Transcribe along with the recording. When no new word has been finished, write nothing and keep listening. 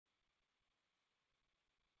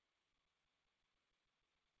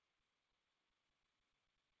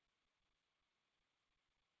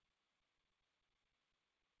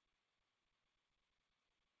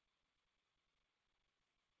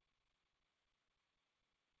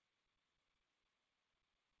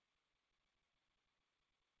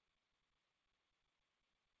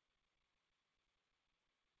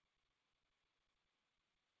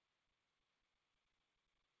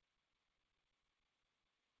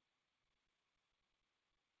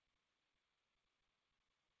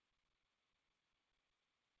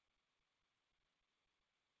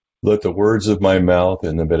Let the words of my mouth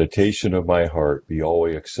and the meditation of my heart be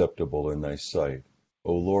always acceptable in thy sight,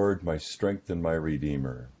 O Lord, my strength and my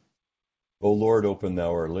redeemer. O Lord, open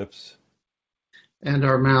thou our lips. And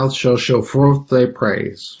our mouth shall show forth thy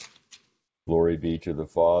praise. Glory be to the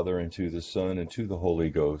Father, and to the Son, and to the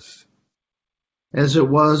Holy Ghost. As it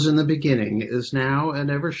was in the beginning, is now,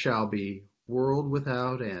 and ever shall be, world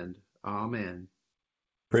without end. Amen.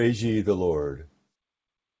 Praise ye the Lord.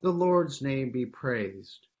 The Lord's name be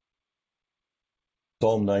praised.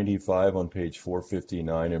 Psalm 95 on page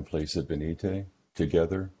 459 in place of Benite,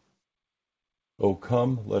 together. O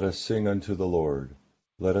come, let us sing unto the Lord.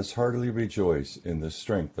 Let us heartily rejoice in the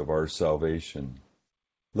strength of our salvation.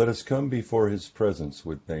 Let us come before his presence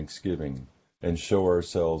with thanksgiving, and show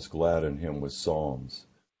ourselves glad in him with psalms.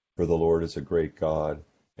 For the Lord is a great God,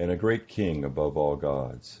 and a great King above all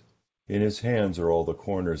gods. In his hands are all the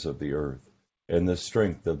corners of the earth, and the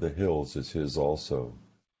strength of the hills is his also.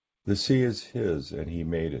 The sea is his, and he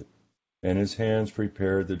made it, and his hands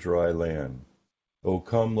prepared the dry land. O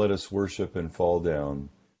come, let us worship and fall down,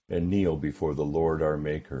 and kneel before the Lord our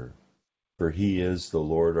Maker. For he is the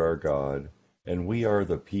Lord our God, and we are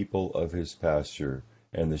the people of his pasture,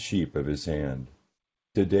 and the sheep of his hand.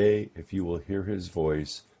 Today, if you will hear his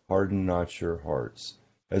voice, harden not your hearts,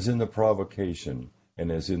 as in the provocation,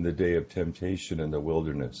 and as in the day of temptation in the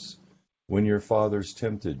wilderness, when your fathers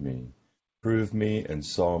tempted me, proved me, and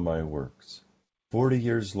saw my works. 40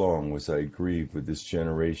 years long was I grieved with this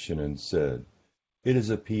generation, and said, It is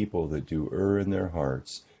a people that do err in their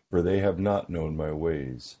hearts, for they have not known my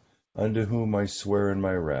ways, unto whom I swear in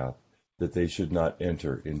my wrath, that they should not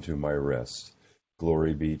enter into my rest.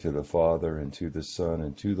 Glory be to the Father, and to the Son,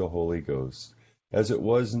 and to the Holy Ghost, as it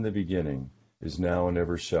was in the beginning, is now, and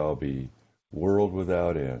ever shall be, world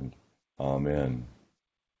without end. Amen.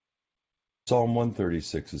 Psalm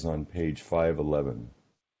 136 is on page 511.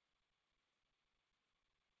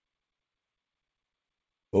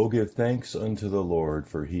 O give thanks unto the Lord,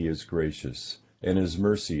 for he is gracious, and his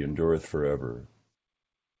mercy endureth forever.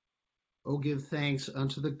 O give thanks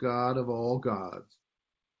unto the God of all gods,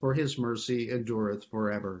 for his mercy endureth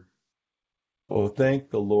forever. O thank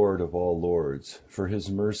the Lord of all lords, for his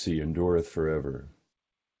mercy endureth forever.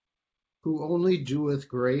 Who only doeth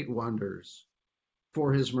great wonders,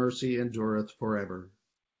 for his mercy endureth forever.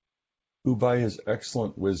 Who by his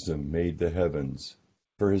excellent wisdom made the heavens,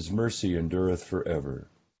 for his mercy endureth forever.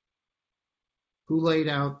 Who laid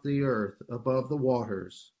out the earth above the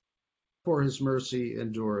waters, for his mercy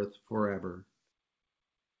endureth forever.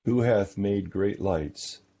 Who hath made great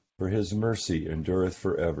lights, for his mercy endureth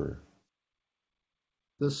forever.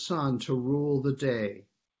 The sun to rule the day,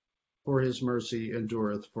 for his mercy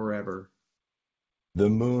endureth forever. The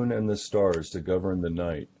moon and the stars to govern the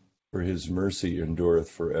night, for his mercy endureth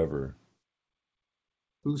forever.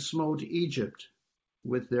 Who smote Egypt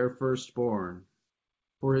with their firstborn,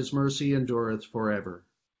 for his mercy endureth forever.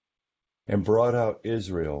 And brought out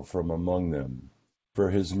Israel from among them, for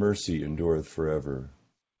his mercy endureth forever.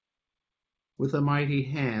 With a mighty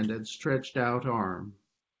hand and stretched out arm,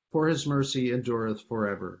 for his mercy endureth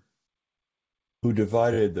forever. Who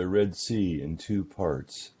divided the Red Sea in two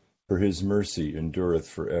parts, for his mercy endureth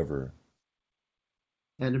forever.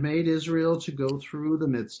 And made Israel to go through the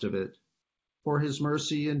midst of it, for his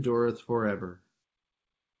mercy endureth forever.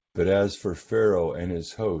 But as for Pharaoh and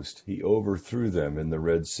his host, he overthrew them in the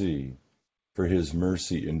Red Sea, for his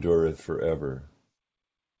mercy endureth forever.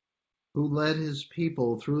 Who led his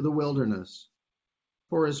people through the wilderness,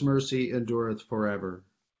 for his mercy endureth forever.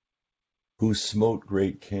 Who smote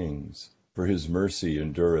great kings, for his mercy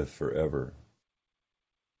endureth forever.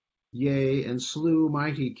 Yea, and slew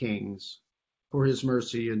mighty kings, for his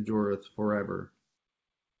mercy endureth forever.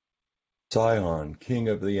 Sihon, king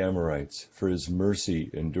of the Amorites, for his mercy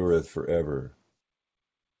endureth forever.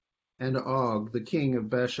 And Og, the king of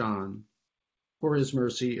Bashan, for his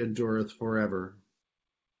mercy endureth forever.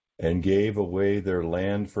 And gave away their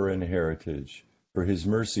land for an heritage, for his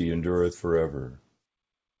mercy endureth forever.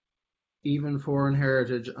 Even for an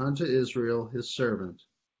heritage unto Israel his servant,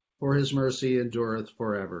 for his mercy endureth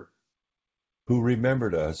forever. Who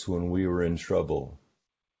remembered us when we were in trouble,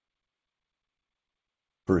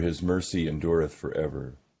 for his mercy endureth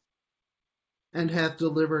forever. And hath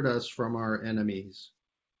delivered us from our enemies,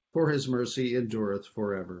 for his mercy endureth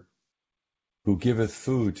forever. Who giveth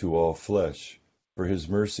food to all flesh, for his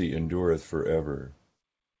mercy endureth forever.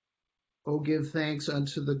 O give thanks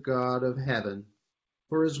unto the God of heaven,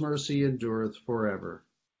 for his mercy endureth forever.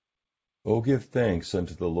 O give thanks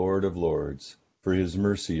unto the Lord of lords, for his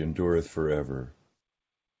mercy endureth forever.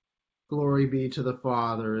 Glory be to the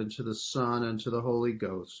Father, and to the Son, and to the Holy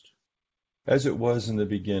Ghost. as it was in the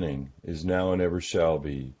beginning, is now, and ever shall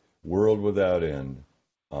be, world without end.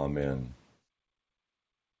 Amen.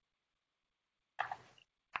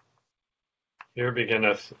 Here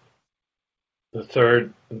beginneth the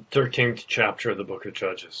 13th chapter of the book of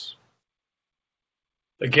Judges.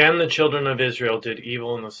 Again the children of Israel did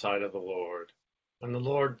evil in the sight of the Lord, and the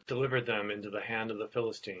Lord delivered them into the hand of the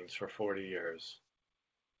Philistines for 40 years.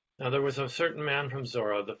 Now there was a certain man from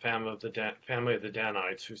Zorah, the family of the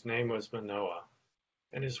Danites, whose name was Manoah,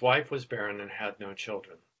 and his wife was barren and had no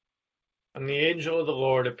children. And the angel of the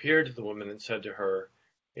Lord appeared to the woman and said to her,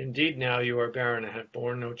 Indeed now you are barren and have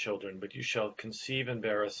borne no children, but you shall conceive and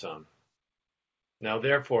bear a son. Now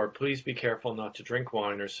therefore, please be careful not to drink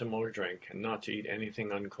wine or similar drink, and not to eat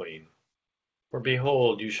anything unclean. For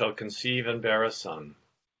behold, you shall conceive and bear a son,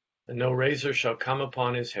 and no razor shall come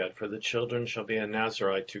upon his head, for the children shall be a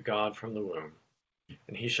Nazarite to God from the womb,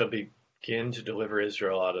 and he shall begin to deliver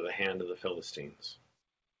Israel out of the hand of the Philistines.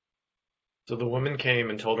 So the woman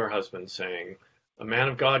came and told her husband, saying, A man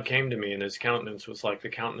of God came to me, and his countenance was like the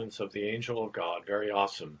countenance of the angel of God, very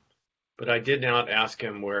awesome. But I did not ask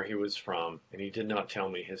him where he was from, and he did not tell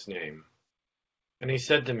me his name. And he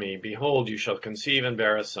said to me, Behold, you shall conceive and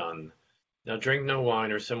bear a son. Now drink no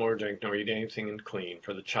wine or similar drink, nor eat anything unclean,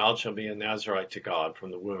 for the child shall be a Nazarite to God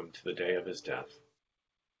from the womb to the day of his death.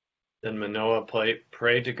 Then Manoah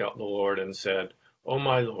prayed to God the Lord and said, O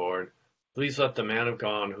my Lord, please let the man of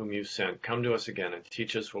God whom you sent come to us again and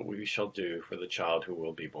teach us what we shall do for the child who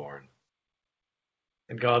will be born.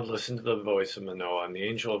 And God listened to the voice of Manoah, and the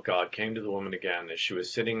angel of God came to the woman again as she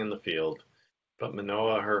was sitting in the field, but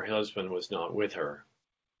Manoah her husband was not with her.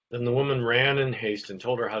 Then the woman ran in haste and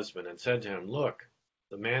told her husband, and said to him, Look,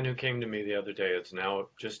 the man who came to me the other day has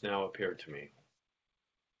just now appeared to me.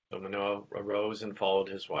 So Manoah arose and followed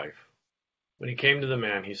his wife. When he came to the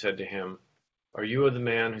man, he said to him, Are you the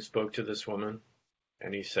man who spoke to this woman?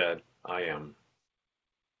 And he said, I am.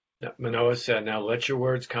 Manoah said, Now let your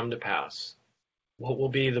words come to pass. What will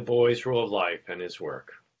be the boy's rule of life and his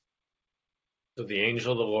work? So the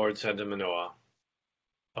angel of the Lord said to Manoah,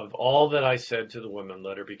 Of all that I said to the woman,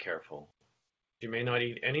 let her be careful. She may not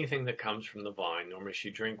eat anything that comes from the vine, nor may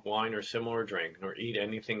she drink wine or similar drink, nor eat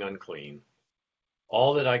anything unclean.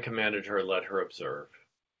 All that I commanded her, let her observe.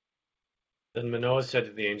 Then Manoah said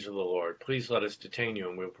to the angel of the Lord, Please let us detain you,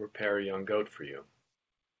 and we will prepare a young goat for you.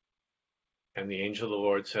 And the angel of the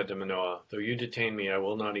Lord said to Manoah, Though you detain me, I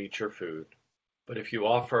will not eat your food. But if you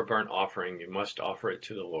offer a burnt offering, you must offer it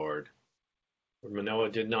to the Lord. For Manoah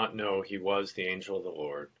did not know he was the angel of the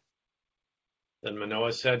Lord. Then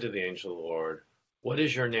Manoah said to the angel of the Lord, What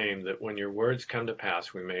is your name, that when your words come to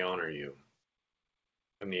pass we may honor you?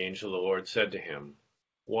 And the angel of the Lord said to him,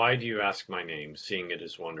 Why do you ask my name, seeing it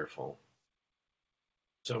is wonderful?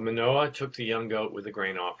 So Manoah took the young goat with the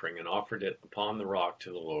grain offering and offered it upon the rock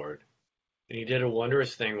to the Lord. And he did a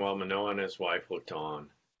wondrous thing while Manoah and his wife looked on.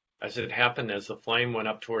 As it happened, as the flame went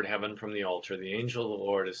up toward heaven from the altar, the angel of the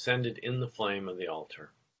Lord ascended in the flame of the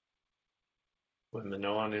altar. When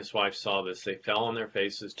Manoah and his wife saw this, they fell on their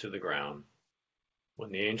faces to the ground.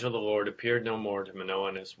 When the angel of the Lord appeared no more to Manoah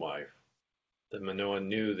and his wife, then Manoah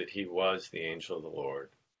knew that he was the angel of the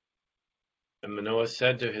Lord. And Manoah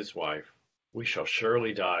said to his wife, We shall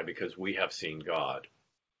surely die because we have seen God.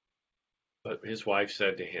 But his wife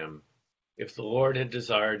said to him, If the Lord had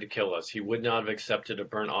desired to kill us, he would not have accepted a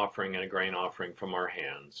burnt offering and a grain offering from our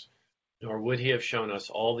hands, nor would he have shown us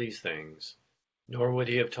all these things, nor would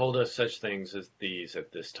he have told us such things as these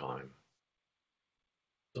at this time.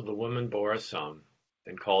 So the woman bore a son,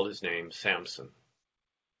 and called his name Samson.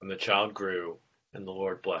 And the child grew, and the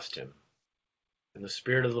Lord blessed him. And the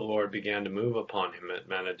Spirit of the Lord began to move upon him at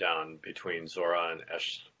Manadan between Zorah and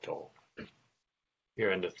Eshtaol. Here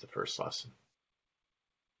endeth the first lesson.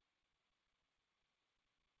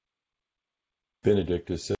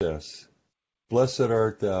 Benedictus es. Blessed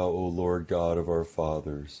art thou, O Lord God of our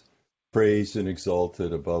fathers, praised and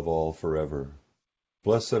exalted above all forever.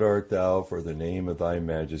 Blessed art thou for the name of thy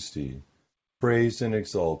majesty, praised and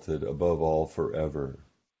exalted above all forever.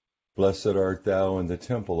 Blessed art thou in the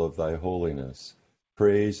temple of thy holiness,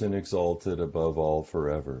 praised and exalted above all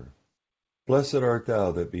forever. Blessed art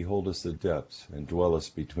thou that beholdest the depths and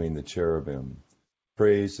dwellest between the cherubim,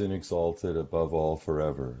 praised and exalted above all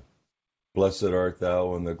forever. Blessed art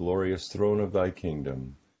thou in the glorious throne of thy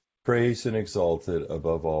kingdom, praised and exalted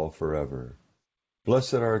above all forever.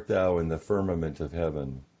 Blessed art thou in the firmament of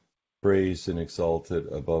heaven, praised and exalted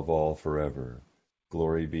above all forever.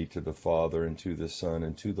 Glory be to the Father, and to the Son,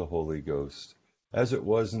 and to the Holy Ghost, as it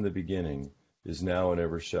was in the beginning, is now, and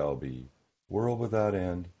ever shall be, world without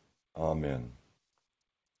end. Amen.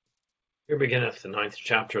 Here beginneth the 9th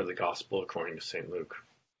chapter of the Gospel according to St. Luke.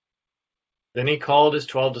 Then he called his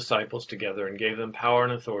 12 disciples together and gave them power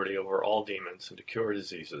and authority over all demons and to cure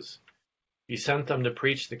diseases. He sent them to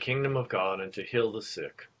preach the kingdom of God and to heal the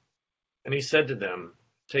sick. And he said to them,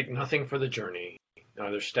 Take nothing for the journey,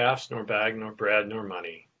 neither staffs, nor bag, nor bread, nor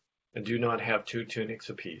money, and do not have 2 tunics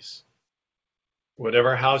apiece.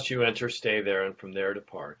 Whatever house you enter, stay there, and from there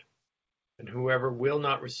depart. And whoever will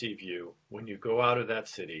not receive you, when you go out of that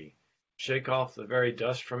city, shake off the very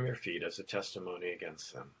dust from your feet as a testimony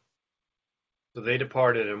against them. So they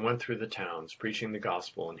departed and went through the towns, preaching the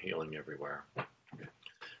gospel and healing everywhere.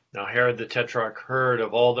 Now Herod the Tetrarch heard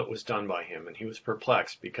of all that was done by him, and he was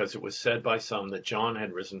perplexed, because it was said by some that John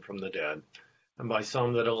had risen from the dead, and by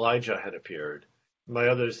some that Elijah had appeared, and by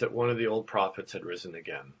others that one of the old prophets had risen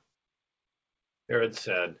again. Herod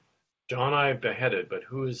said, John I have beheaded, but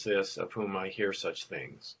who is this of whom I hear such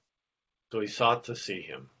things? So he sought to see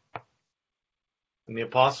him. And the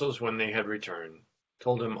apostles, when they had returned,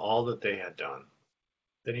 told him all that they had done.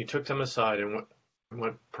 Then he took them aside and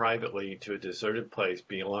went privately to a deserted place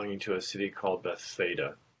belonging to a city called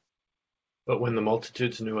Bethsaida. But when the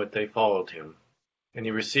multitudes knew it, they followed him. And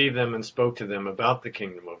he received them and spoke to them about the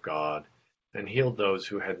kingdom of God, and healed those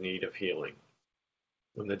who had need of healing.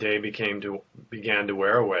 When the day began to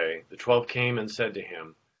wear away, the 12 came and said to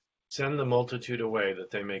him, Send the multitude away,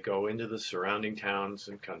 that they may go into the surrounding towns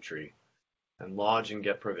and country, and lodge and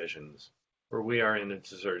get provisions, for we are in a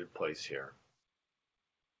deserted place here.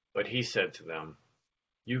 But he said to them,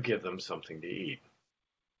 You give them something to eat.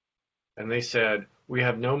 And they said, We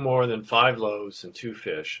have no more than 5 loaves and 2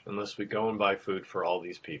 fish, unless we go and buy food for all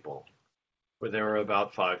these people. For there were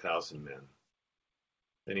about 5,000 men.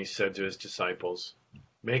 Then he said to his disciples,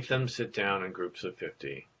 Make them sit down in groups of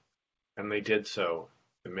 50. And they did so,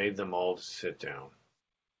 and made them all to sit down.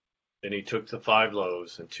 Then he took the 5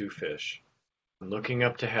 loaves and 2 fish, and looking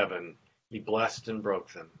up to heaven, he blessed and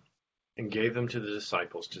broke them, and gave them to the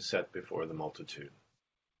disciples to set before the multitude.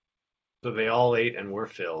 So they all ate and were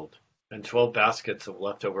filled, and 12 baskets of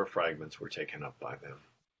leftover fragments were taken up by them.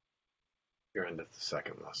 Here endeth the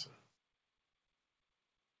second lesson.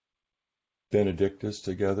 Benedictus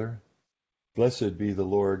together. Blessed be the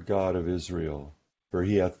Lord God of Israel, for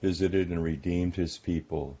he hath visited and redeemed his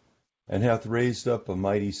people, and hath raised up a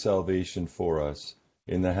mighty salvation for us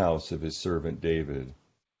in the house of his servant David,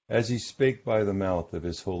 as he spake by the mouth of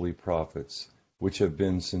his holy prophets, which have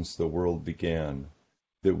been since the world began,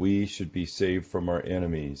 that we should be saved from our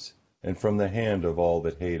enemies, and from the hand of all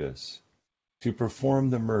that hate us, to perform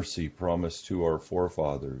the mercy promised to our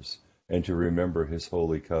forefathers, and to remember his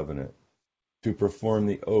holy covenant, to perform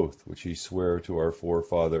the oath which he sware to our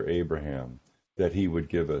forefather Abraham, that he would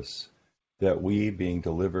give us, that we, being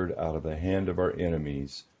delivered out of the hand of our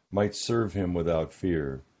enemies, might serve him without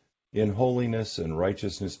fear, in holiness and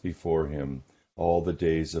righteousness before him all the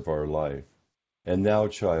days of our life. And thou,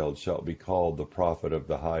 child, shalt be called the prophet of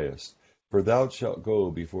the highest, for thou shalt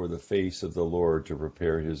go before the face of the Lord to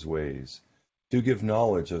prepare his ways, to give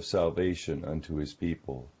knowledge of salvation unto his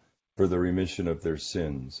people, for the remission of their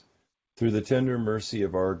sins, through the tender mercy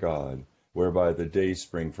of our God, whereby the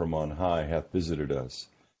dayspring from on high hath visited us,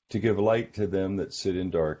 to give light to them that sit in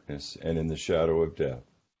darkness and in the shadow of death,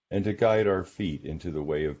 and to guide our feet into the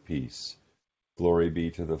way of peace. Glory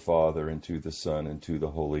be to the Father, and to the Son, and to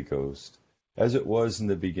the Holy Ghost, as it was in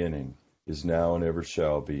the beginning, is now, and ever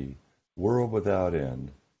shall be, world without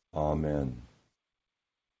end. Amen.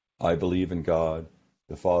 I believe in God,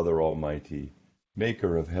 the Father Almighty,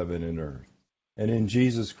 maker of heaven and earth, and in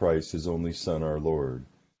Jesus Christ, his only Son, our Lord,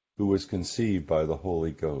 who was conceived by the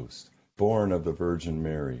Holy Ghost, born of the Virgin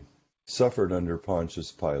Mary, suffered under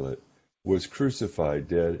Pontius Pilate, was crucified,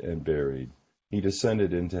 dead, and buried. He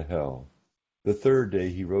descended into hell. The 3rd day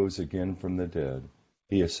he rose again from the dead.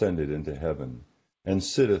 He ascended into heaven, and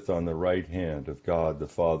sitteth on the right hand of God the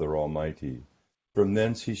Father Almighty. From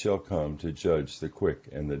thence he shall come to judge the quick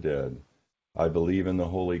and the dead. I believe in the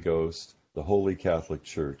Holy Ghost, the Holy Catholic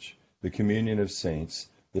Church, the communion of saints,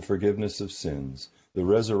 the forgiveness of sins, the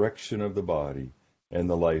resurrection of the body, and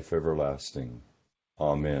the life everlasting.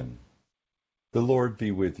 Amen. The Lord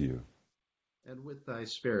be with you. And with thy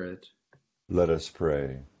spirit. Let us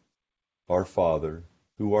pray. Our Father,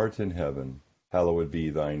 who art in heaven, hallowed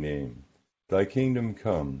be thy name. Thy kingdom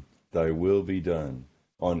come, thy will be done,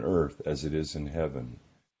 on earth as it is in heaven.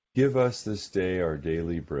 Give us this day our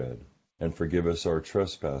daily bread, and forgive us our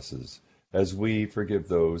trespasses, as we forgive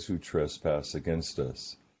those who trespass against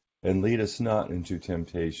us. And lead us not into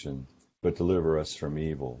temptation, but deliver us from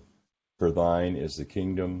evil. For thine is the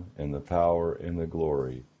kingdom, and the power, and the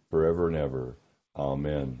glory, forever and ever.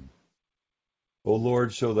 Amen. O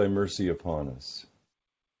Lord, show thy mercy upon us.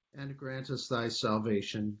 and grant us thy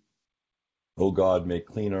salvation. O God, make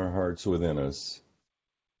clean our hearts within us.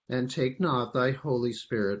 And take not thy Holy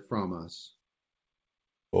Spirit from us.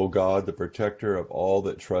 O God, the protector of all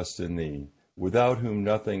that trust in thee, without whom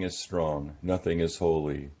nothing is strong, nothing is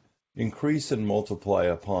holy, increase and multiply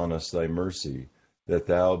upon us thy mercy, that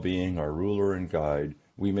thou, being our ruler and guide,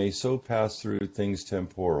 we may so pass through things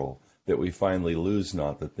temporal, that we finally lose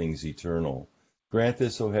not the things eternal. Grant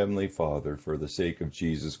this, O Heavenly Father, for the sake of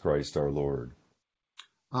Jesus Christ our Lord.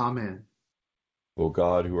 Amen. O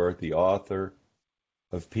God, who art the author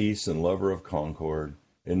of peace and lover of concord,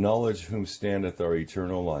 in knowledge whom standeth our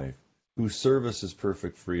eternal life, whose service is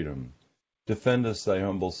perfect freedom, defend us, thy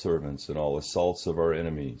humble servants, in all assaults of our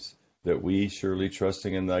enemies, that we, surely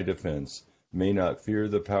trusting in thy defense, may not fear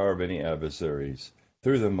the power of any adversaries,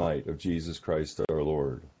 through the might of Jesus Christ our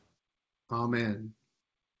Lord. Amen.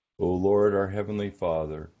 O Lord, our heavenly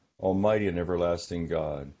Father, almighty and everlasting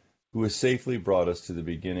God, who has safely brought us to the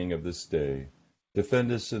beginning of this day,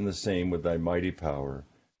 defend us in the same with thy mighty power,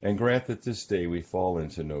 and grant that this day we fall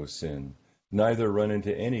into no sin, neither run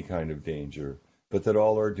into any kind of danger, but that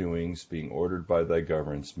all our doings, being ordered by thy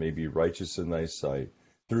governance, may be righteous in thy sight,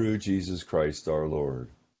 through Jesus Christ our Lord.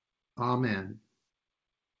 Amen.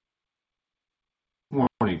 Good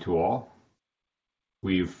morning to all.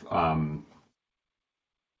 We've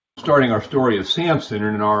starting our story of Samson,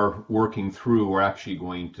 and in our working through, we're actually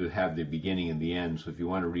going to have the beginning and the end. So if you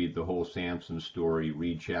want to read the whole Samson story,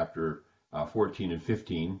 read chapter 14 and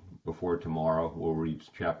 15 before tomorrow. We'll read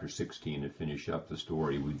chapter 16 and finish up the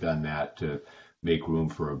story. We've done that to make room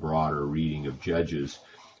for a broader reading of Judges.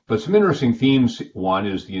 But some interesting themes. One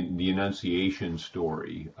is the Annunciation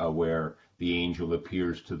story, where the angel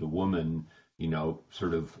appears to the woman,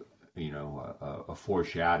 sort of, a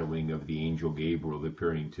foreshadowing of the angel Gabriel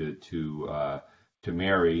appearing to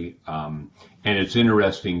Mary. And it's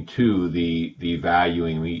interesting too, the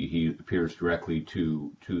valuing. He appears directly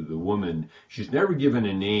to the woman. She's never given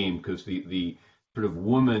a name, because the sort of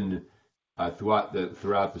woman throughout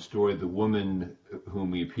the story, the woman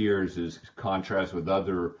whom he appears is contrasted with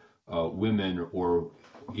other women, or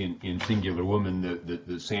in singular women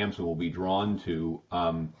that Samson will be drawn to.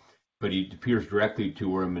 But he appears directly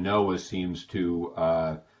to her, and Manoah seems to,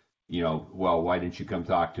 well, why didn't you come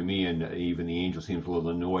talk to me? And even the angel seems a little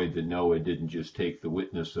annoyed that Noah didn't just take the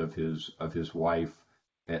witness of his wife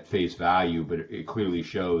at face value, but it clearly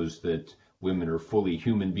shows that women are fully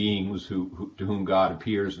human beings to whom God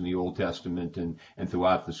appears in the Old Testament and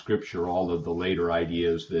throughout the Scripture. All of the later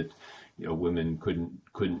ideas that women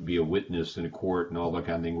couldn't be a witness in a court and all that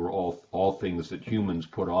kind of thing were all things that humans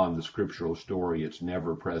put on the scriptural story. It's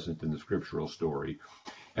never present in the scriptural story.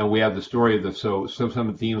 And we have the story of so some of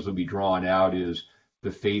the themes will be drawn out is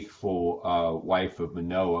the faithful wife of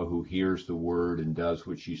Manoah who hears the word and does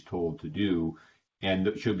what she's told to do, and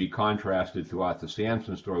that should be contrasted throughout the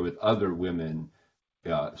Samson story with other women,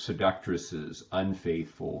 seductresses,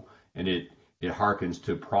 unfaithful, and it harkens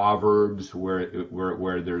to Proverbs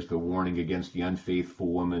where there's the warning against the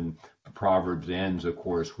unfaithful woman. Proverbs ends, of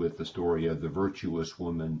course, with the story of the virtuous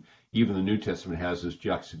woman. Even the New Testament has this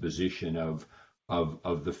juxtaposition of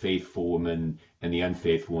the faithful woman and the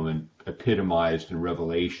unfaithful woman epitomized in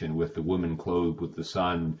Revelation, with the woman clothed with the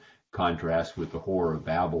sun contrast with the whore of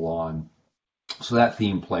Babylon. So that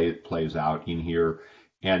theme plays out in here.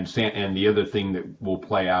 And the other thing that will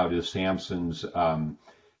play out is Samson's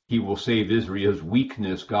he will save Israel's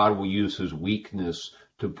weakness. God will use his weakness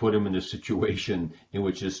to put him in a situation in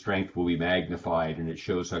which his strength will be magnified. And it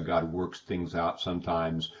shows how God works things out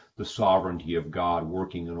sometimes, the sovereignty of God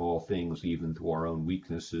working in all things, even through our own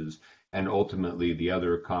weaknesses. And ultimately, the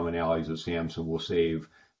other commonalities of Samson will save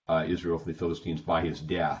Israel from the Philistines by his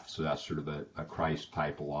death. So that's sort of a Christ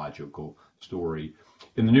typological story.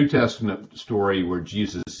 In the New Testament story, where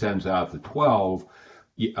Jesus sends out the 12,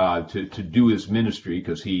 to do his ministry,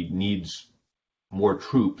 because he needs more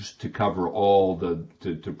troops to cover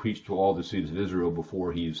to preach to all the cities of Israel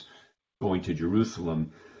before he's going to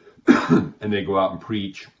Jerusalem. And they go out and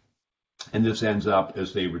preach, and this ends up,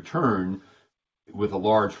 as they return, with a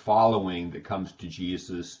large following that comes to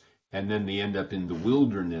Jesus, and then they end up in the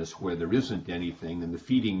wilderness where there isn't anything, and the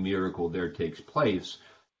feeding miracle there takes place.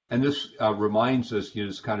 And this reminds us,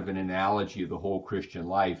 it's kind of an analogy of the whole Christian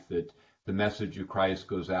life, that the message of Christ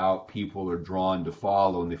goes out, people are drawn to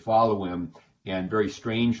follow, and they follow him. And very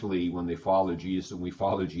strangely, when they follow Jesus and we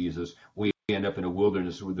follow Jesus, we end up in a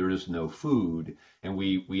wilderness where there is no food. And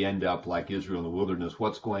we end up like Israel in the wilderness.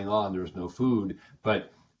 What's going on? There's no food.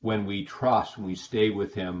 But when we trust, when we stay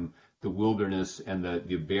with him, the wilderness and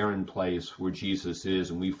the barren place where Jesus is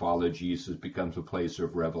and we follow Jesus becomes a place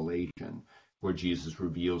of revelation, where Jesus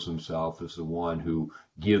reveals himself as the one who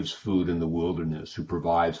gives food in the wilderness, who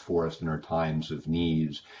provides for us in our times of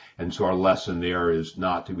needs. And so our lesson there is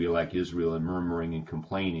not to be like Israel and murmuring and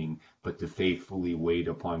complaining, but to faithfully wait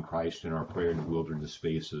upon Christ in our prayer in the wilderness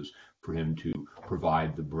spaces for him to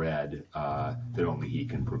provide the bread that only he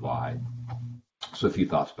can provide. So a few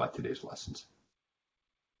thoughts about today's lessons.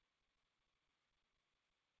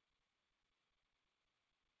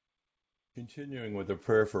 Continuing with a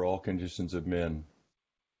prayer for all conditions of men.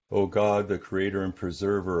 O God, the creator and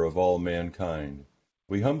preserver of all mankind,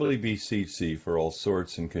 we humbly beseech thee for all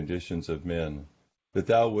sorts and conditions of men, that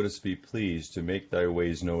thou wouldest be pleased to make thy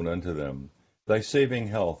ways known unto them, thy saving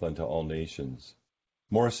health unto all nations.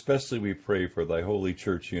 More especially we pray for thy holy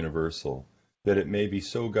Church universal, that it may be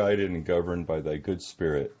so guided and governed by thy good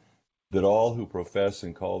Spirit, that all who profess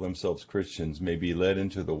and call themselves Christians may be led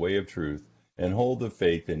into the way of truth, and hold the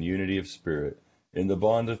faith in unity of spirit, in the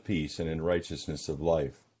bond of peace and in righteousness of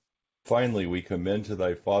life. Finally, we commend to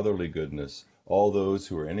thy fatherly goodness all those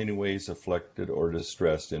who are in any ways afflicted or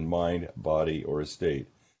distressed in mind, body, or estate,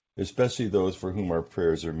 especially those for whom our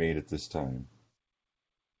prayers are made at this time.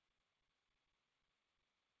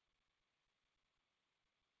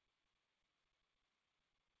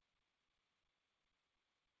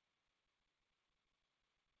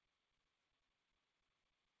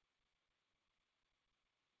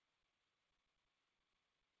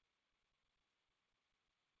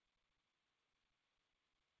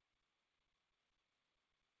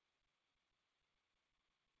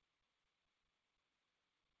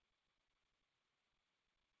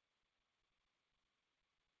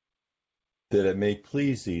 That it may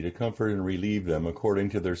please thee to comfort and relieve them according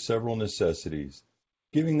to their several necessities,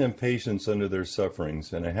 giving them patience under their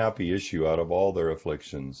sufferings and a happy issue out of all their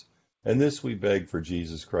afflictions. And this we beg for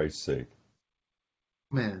Jesus Christ's sake.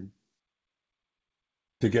 Amen.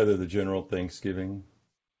 Together the general thanksgiving.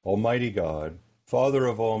 Almighty God, Father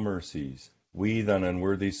of all mercies, we, thine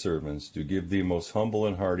unworthy servants, do give thee most humble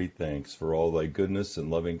and hearty thanks for all thy goodness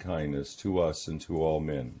and loving kindness to us and to all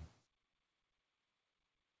men.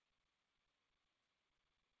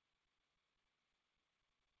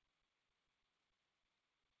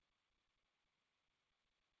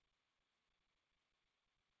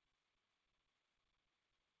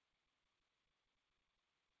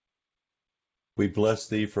 We bless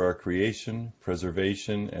thee for our creation,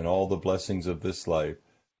 preservation, and all the blessings of this life,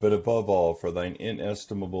 but above all for thine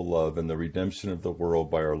inestimable love and the redemption of the world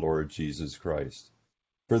by our Lord Jesus Christ,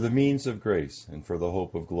 for the means of grace and for the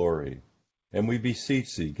hope of glory. And we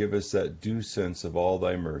beseech thee, give us that due sense of all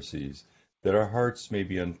thy mercies, that our hearts may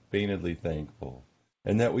be unfeignedly thankful,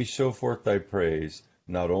 and that we show forth thy praise,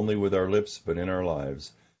 not only with our lips but in our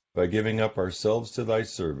lives, by giving up ourselves to thy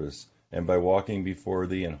service, and by walking before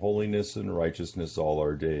thee in holiness and righteousness all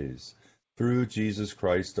our days. Through Jesus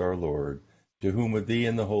Christ our Lord, to whom with thee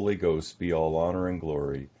and the Holy Ghost be all honor and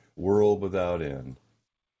glory, world without end.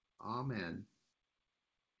 Amen.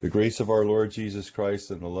 The grace of our Lord Jesus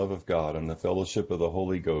Christ and the love of God and the fellowship of the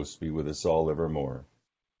Holy Ghost be with us all evermore.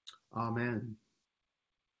 Amen.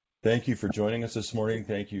 Thank you for joining us this morning.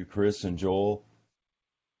 Thank you, Chris and Joel.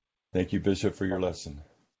 Thank you, Bishop, for your lesson.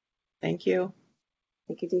 Thank you.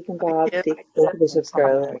 Thank you, Deacon Bob. Thank you. Thank you, Bishop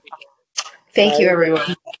Scarlett. Thank you, Bye. everyone.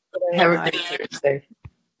 Good Have a night. great Thursday.